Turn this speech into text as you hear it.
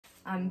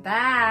I'm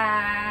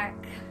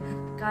back.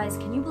 Guys,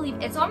 can you believe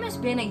it's almost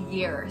been a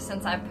year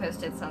since I've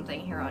posted something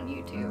here on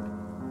YouTube.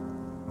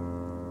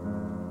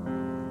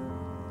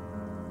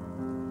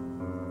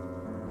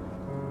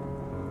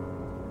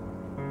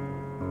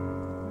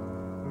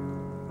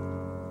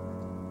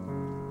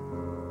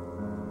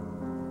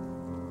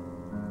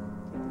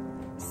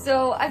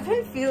 So I've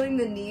been feeling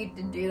the need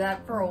to do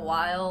that for a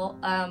while.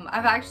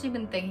 I've actually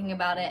been thinking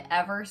about it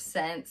ever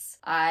since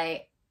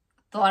I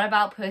thought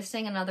about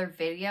posting another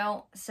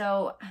video.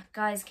 So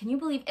guys, can you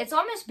believe it's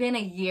almost been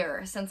a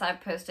year since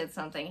I've posted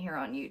something here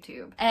on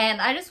YouTube? And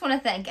I just want to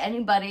thank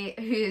anybody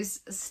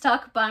who's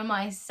stuck by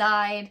my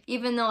side.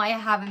 Even though I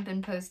haven't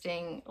been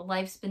posting,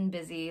 life's been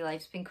busy,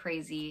 life's been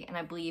crazy, and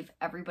I believe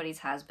everybody's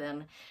has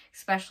been,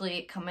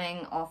 especially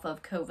coming off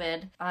of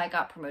COVID. I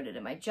got promoted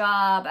in my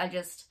job.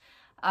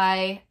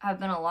 I have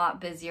been a lot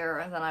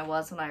busier than I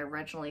was when I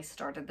originally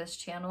started this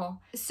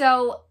channel.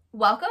 So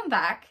welcome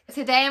back.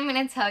 Today I'm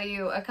going to tell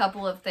you a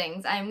couple of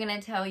things. I'm going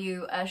to tell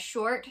you a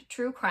short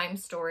true crime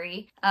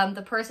story.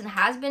 The person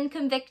has been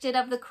convicted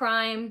of the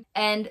crime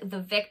and the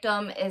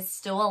victim is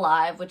still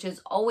alive, which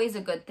is always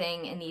a good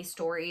thing in these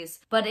stories,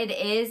 but it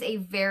is a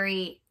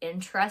very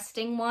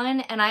interesting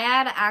one. And I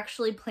had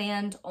actually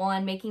planned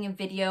on making a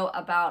video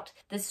about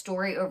this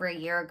story over a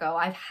year ago.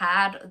 I've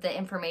had the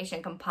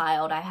information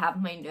compiled, I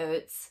have my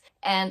notes,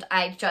 and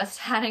I just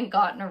hadn't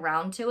gotten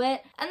around to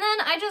it. And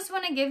then I just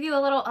want to give you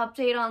a little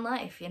update on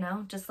life, you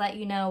know, just let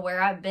you know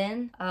where I've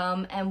been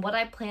and what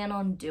I plan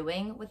on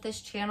doing with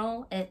this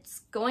channel.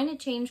 It's going to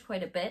change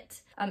quite a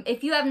bit.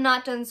 If you have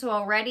not done so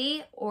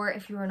already, or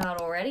if you are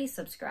not already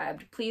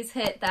subscribed, please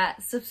hit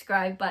that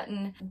subscribe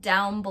button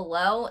down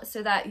below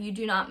so that you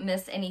do not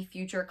miss any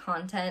future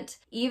content.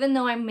 Even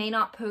though I may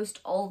not post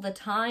all the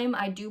time,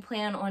 I do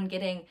plan on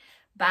getting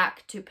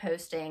back to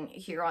posting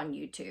here on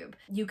YouTube.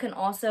 You can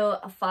also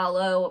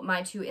follow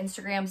my two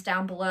Instagrams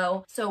down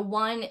below. So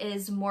one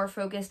is more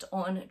focused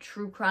on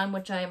true crime,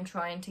 which I am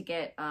trying to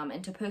get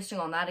into posting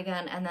on that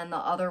again. And then the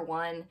other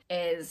one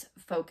is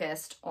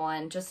focused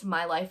on just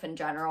my life in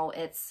general.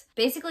 It's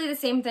basically the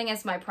same thing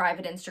as my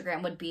private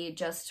Instagram would be,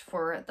 just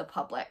for the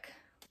public.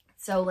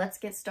 So let's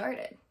get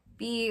started.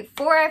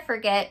 Before I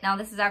forget, now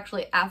this is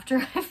actually after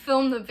I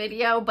filmed the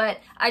video, but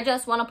I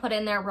just want to put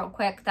in there real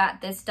quick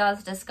that this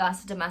does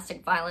discuss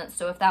domestic violence,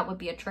 so if that would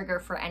be a trigger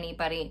for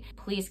anybody,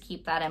 please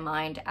keep that in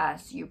mind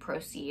as you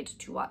proceed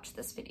to watch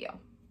this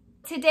video.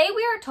 Today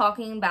we are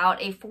talking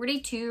about a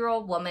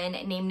 42-year-old woman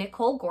named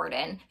Nicole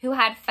Gordon who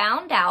had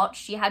found out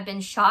she had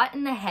been shot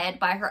in the head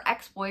by her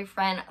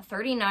ex-boyfriend,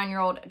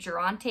 39-year-old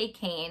Geronte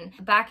Kane,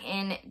 back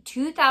in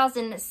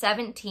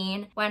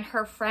 2017 when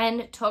her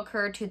friend took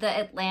her to the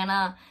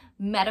Atlanta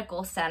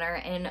Medical Center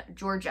in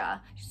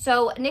Georgia.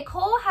 So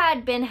Nicole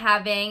had been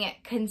having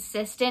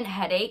consistent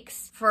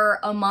headaches for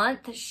a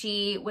month.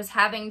 She was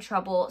having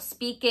trouble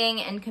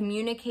speaking and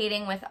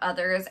communicating with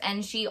others,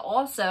 and she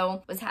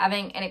also was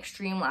having an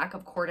extreme lack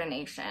of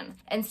coordination.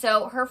 And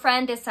so her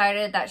friend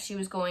decided that she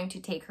was going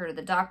to take her to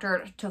the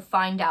doctor to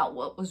find out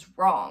what was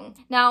wrong.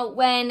 Now,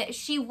 when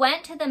she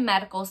went to the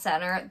medical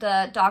center,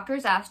 the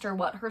doctors asked her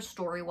what her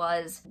story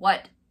was,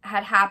 what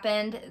had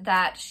happened,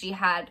 that she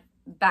had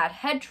bad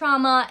head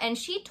trauma, and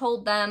she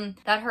told them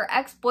that her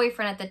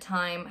ex-boyfriend at the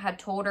time had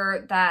told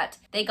her that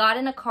they got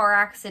in a car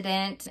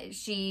accident.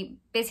 She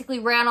basically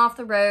ran off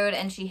the road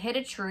and she hit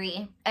a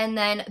tree, and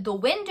then the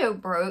window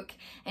broke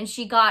and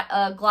she got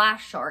a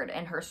glass shard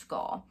in her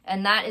skull,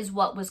 and that is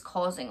what was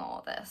causing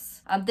all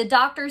this. The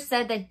doctor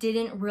said that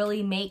didn't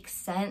really make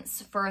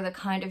sense for the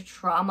kind of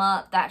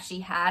trauma that she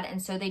had,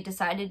 and so they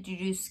decided to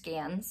do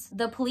scans.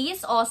 The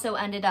police also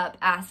ended up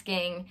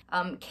asking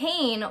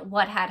Kane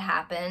what had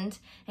happened,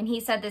 and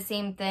he said the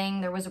same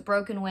thing. There was a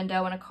broken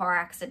window in a car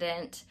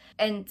accident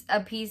and a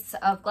piece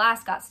of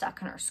glass got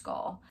stuck in her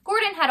skull.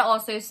 Gordon had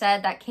also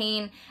said that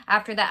Kane,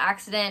 after the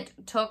accident,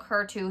 took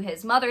her to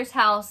his mother's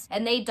house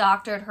and they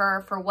doctored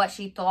her for what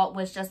she thought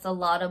was just a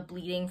lot of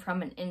bleeding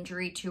from an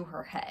injury to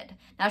her head.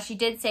 Now, she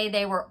did say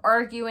they were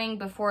arguing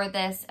before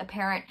this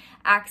apparent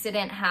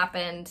accident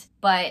happened,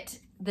 but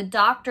the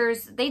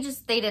doctors, they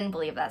didn't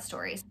believe that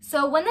story.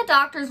 So when the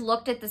doctors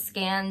looked at the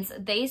scans,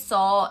 they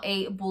saw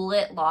a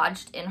bullet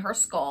lodged in her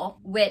skull,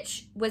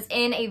 which was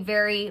in a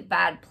very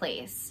bad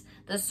place.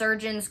 The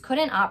surgeons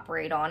couldn't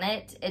operate on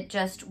it. It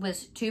just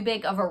was too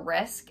big of a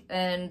risk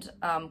and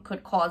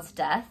could cause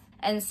death.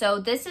 And so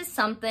this is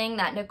something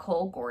that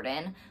Nicole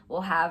Gordon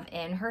will have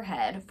in her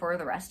head for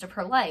the rest of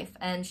her life.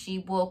 And she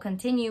will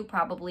continue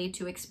probably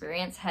to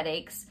experience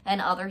headaches and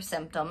other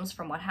symptoms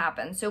from what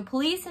happened. So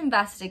police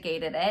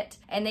investigated it,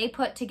 and they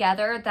put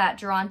together that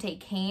Geronte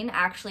Kane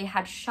actually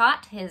had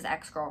shot his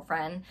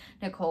ex-girlfriend,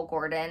 Nicole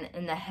Gordon,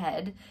 in the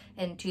head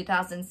in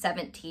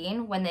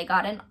 2017 when they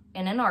got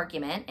in an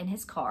argument in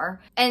his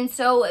car, and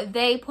so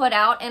they put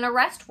out an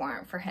arrest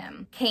warrant for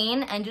him.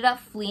 Kane ended up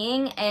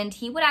fleeing, and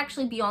he would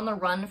actually be on the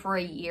run for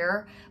a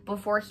year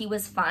before he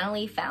was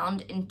finally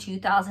found in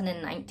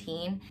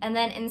 2019. And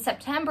then in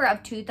September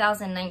of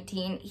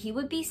 2019, he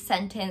would be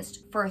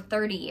sentenced for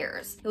 30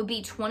 years. It would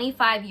be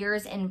 25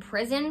 years in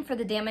prison for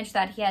the damage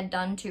that he had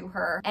done to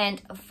her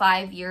and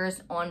 5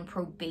 years on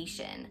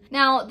probation.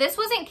 Now, this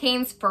wasn't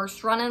Kane's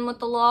first run-in with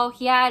the law.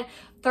 He had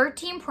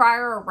 13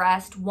 prior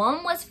arrests.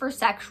 One was for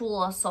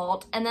sexual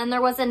assault, and then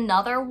there was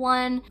another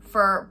one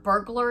for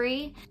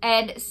burglary.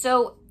 And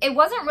so it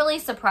wasn't really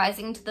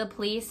surprising to the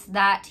police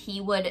that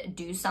he would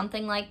do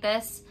something like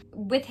this.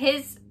 With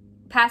his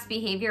past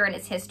behavior and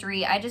his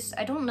history, I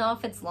don't know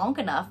if it's long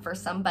enough for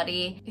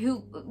somebody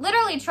who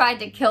literally tried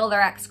to kill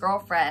their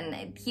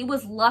ex-girlfriend. He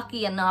was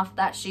lucky enough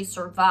that she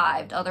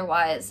survived.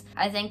 Otherwise,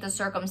 I think the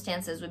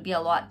circumstances would be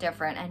a lot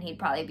different and he'd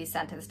probably be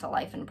sentenced to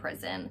life in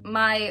prison.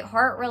 My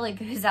heart really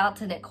goes out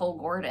to Nicole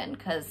Gordon,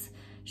 because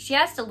she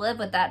has to live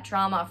with that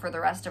trauma for the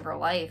rest of her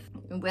life,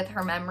 with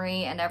her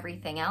memory and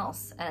everything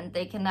else, and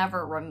they can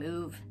never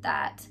remove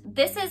that.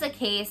 This is a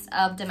case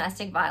of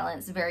domestic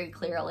violence, very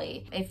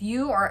clearly. If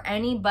you or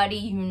anybody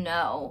you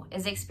know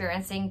is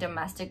experiencing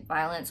domestic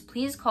violence,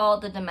 please call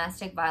the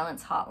domestic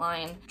violence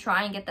hotline.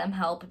 Try and get them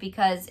help,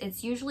 because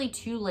it's usually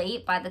too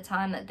late by the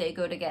time that they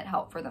go to get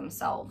help for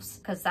themselves,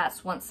 because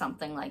that's when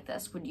something like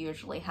this would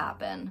usually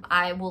happen.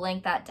 I will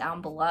link that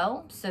down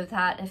below so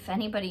that if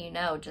anybody you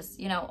know,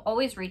 just,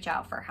 always reach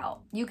out for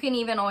help. You can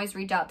even always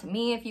reach out to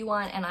me if you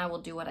want, and I will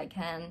do what I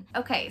can.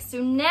 Okay,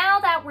 so now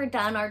that we're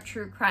done our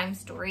true crime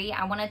story,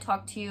 I want to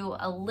talk to you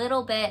a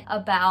little bit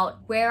about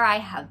where I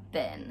have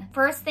been.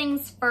 First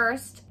things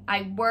first,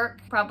 I work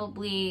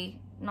probably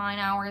 9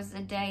 hours a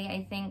day,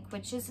 I think,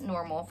 which is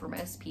normal for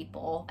most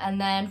people. And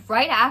then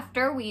right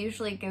after, we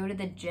usually go to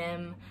the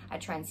gym. I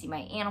try and see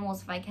my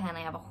animals if I can.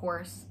 I have a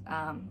horse.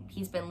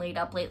 He's been laid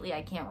up lately.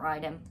 I can't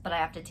ride him, but I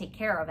have to take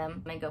care of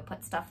him. I go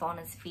put stuff on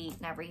his feet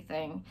and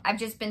everything. I've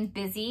just been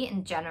busy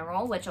in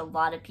general, which a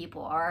lot of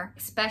people are,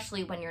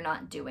 especially when you're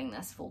not doing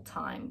this full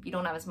time. You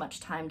don't have as much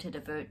time to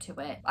devote to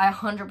it. I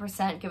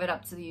 100% give it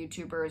up to the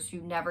YouTubers who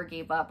never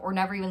gave up or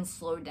never even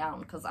slowed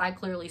down, because I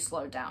clearly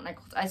slowed down.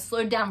 I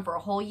slowed down for a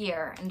whole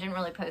year and didn't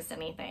really post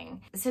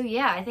anything. So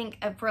yeah, I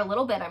think for a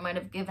little bit I might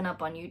have given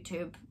up on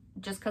YouTube,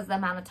 just because the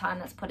amount of time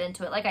that's put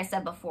into it. Like I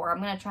said before, I'm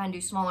gonna try and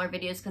do smaller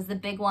videos, because the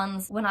big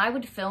ones, when I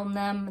would film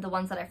them, the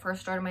ones that I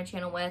first started my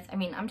channel with, I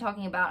mean, I'm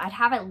talking about, I'd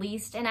have at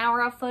least an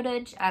hour of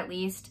footage, at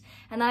least,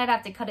 and then I'd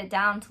have to cut it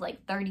down to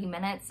like 30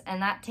 minutes,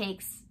 and that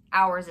takes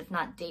hours, if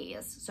not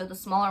days. So the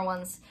smaller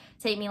ones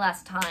take me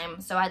less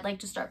time. So I'd like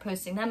to start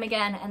posting them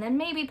again, and then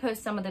maybe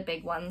post some of the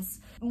big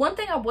ones. One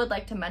thing I would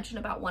like to mention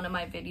about one of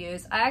my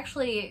videos, I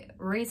actually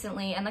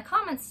recently, and the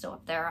comments still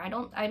up there, I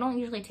don't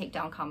usually take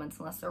down comments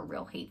unless they're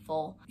real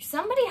hateful.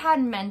 Somebody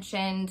had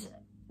mentioned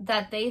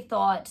that they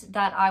thought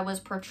that I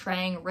was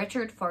portraying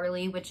Richard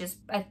Farley, which is,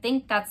 I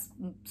think that's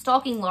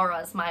Stalking Laura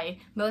is my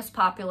most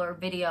popular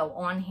video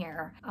on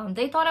here.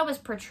 They thought I was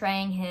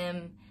portraying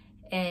him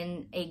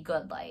in a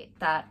good light,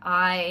 that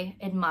I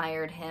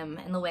admired him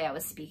in the way I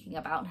was speaking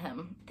about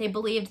him. They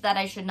believed that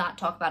I should not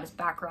talk about his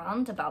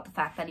background, about the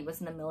fact that he was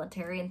in the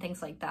military and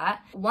things like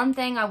that. One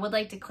thing I would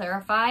like to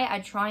clarify,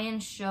 I try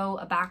and show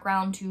a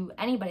background to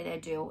anybody that I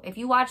do. If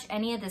you watch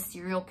any of the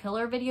serial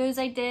killer videos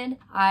I did,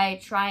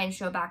 I try and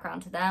show a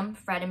background to them.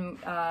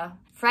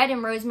 Fred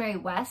and Rosemary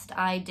West,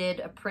 I did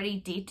a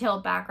pretty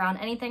detailed background,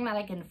 anything that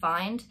I can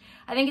find.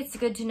 I think it's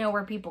good to know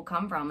where people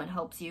come from. It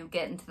helps you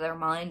get into their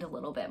mind a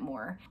little bit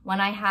more. When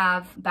I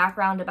have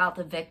background about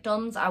the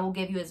victims, I will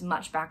give you as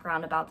much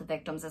background about the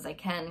victims as I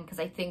can, because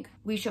I think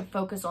we should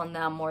focus on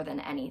them more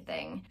than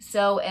anything.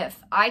 So if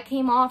I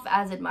came off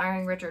as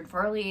admiring Richard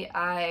Farley,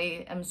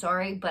 I am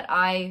sorry, but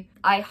I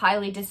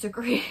highly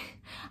disagree.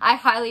 I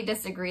highly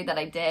disagree that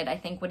I did. I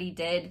think what he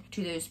did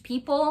to those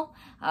people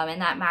in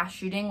that mass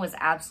shooting was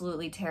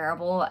absolutely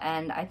terrible,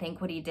 and I think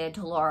what he did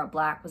to Laura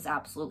Black was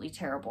absolutely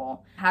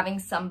terrible. Having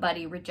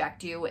somebody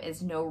reject you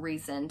is no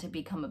reason to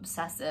become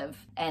obsessive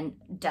and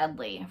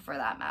deadly, for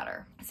that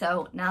matter.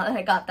 So now that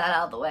I got that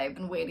out of the way, I've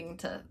been waiting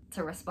to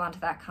respond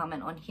to that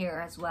comment on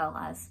here as well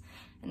as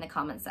in the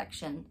comment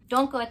section.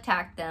 Don't go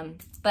attack them,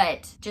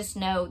 but just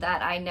know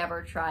that I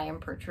never try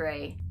and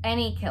portray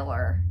any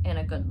killer in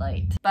a good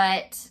light.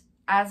 But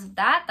as of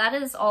that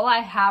is all I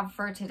have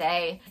for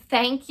today.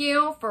 Thank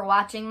you for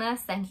watching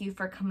this. Thank you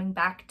for coming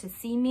back to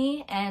see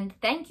me. And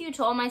thank you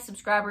to all my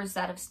subscribers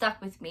that have stuck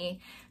with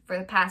me for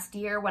the past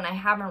year when I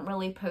haven't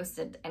really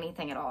posted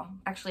anything at all.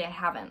 Actually, I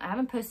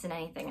haven't posted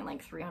anything in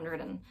like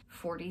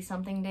 340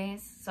 something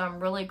days. So I'm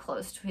really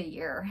close to a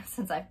year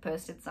since I've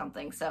posted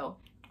something. So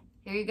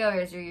here you go,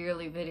 here's your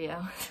yearly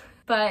video.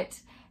 But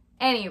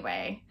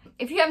anyway,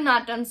 if you have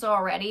not done so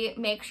already,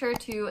 make sure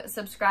to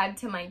subscribe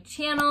to my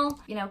channel,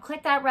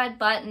 click that red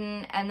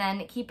button, and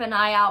then keep an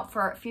eye out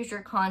for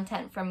future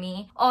content from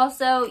me.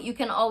 Also, you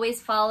can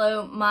always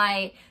follow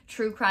my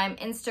true crime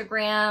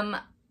Instagram.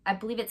 I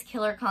believe it's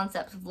Killer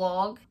Concepts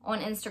Vlog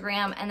on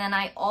Instagram. And then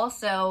I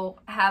also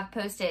have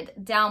posted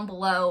down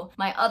below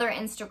my other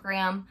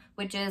Instagram,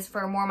 which is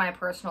for more my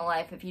personal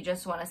life if you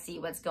just want to see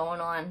what's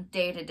going on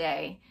day to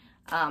day.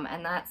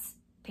 And that's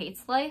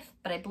Pate's Life,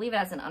 but I believe it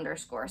has an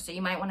underscore, so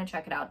you might want to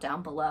check it out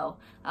down below.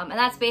 And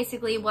that's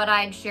basically what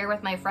I'd share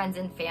with my friends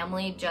and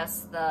family,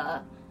 just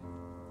the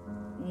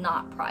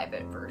not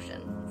private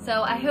version.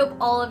 So I hope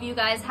all of you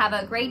guys have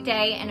a great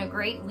day and a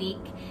great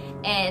week,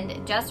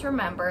 and just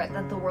remember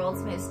that the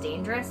world's most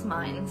dangerous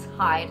minds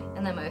hide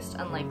in the most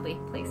unlikely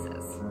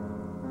places.